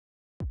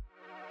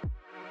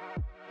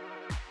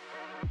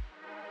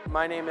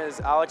My name is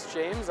Alex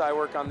James. I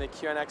work on the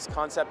QNX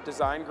Concept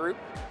Design Group.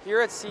 Here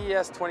at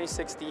CES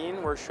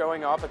 2016, we're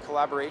showing off a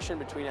collaboration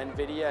between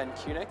NVIDIA and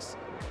QNX.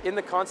 In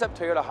the concept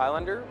Toyota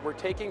Highlander, we're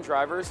taking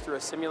drivers through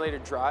a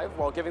simulated drive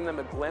while giving them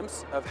a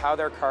glimpse of how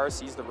their car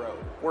sees the road.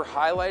 We're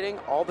highlighting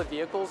all the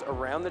vehicles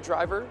around the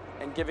driver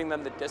and giving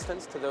them the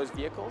distance to those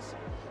vehicles.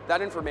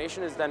 That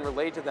information is then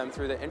relayed to them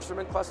through the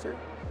instrument cluster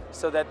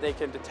so that they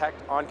can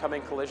detect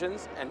oncoming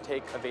collisions and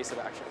take evasive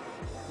action.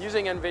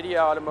 Using NVIDIA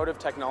automotive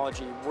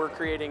technology, we're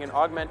creating an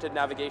augmented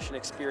navigation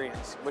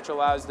experience, which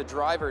allows the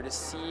driver to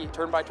see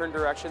turn-by-turn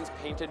directions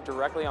painted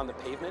directly on the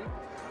pavement,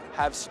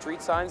 have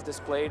street signs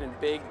displayed in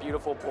big,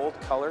 beautiful, bold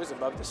colors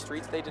above the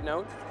streets they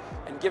denote,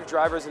 and give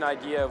drivers an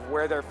idea of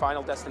where their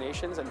final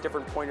destinations and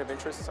different point of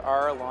interests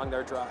are along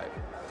their drive.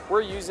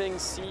 We're using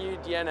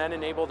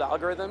CUDNN-enabled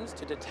algorithms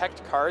to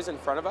detect cars in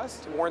front of us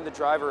to warn the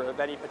driver of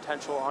any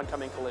potential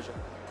oncoming collision.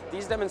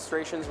 These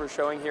demonstrations we're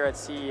showing here at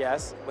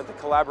CES with the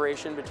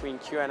collaboration between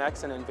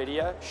QNX and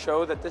NVIDIA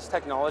show that this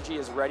technology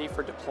is ready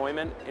for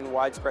deployment in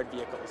widespread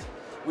vehicles.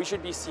 We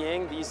should be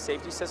seeing these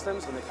safety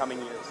systems in the coming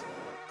years.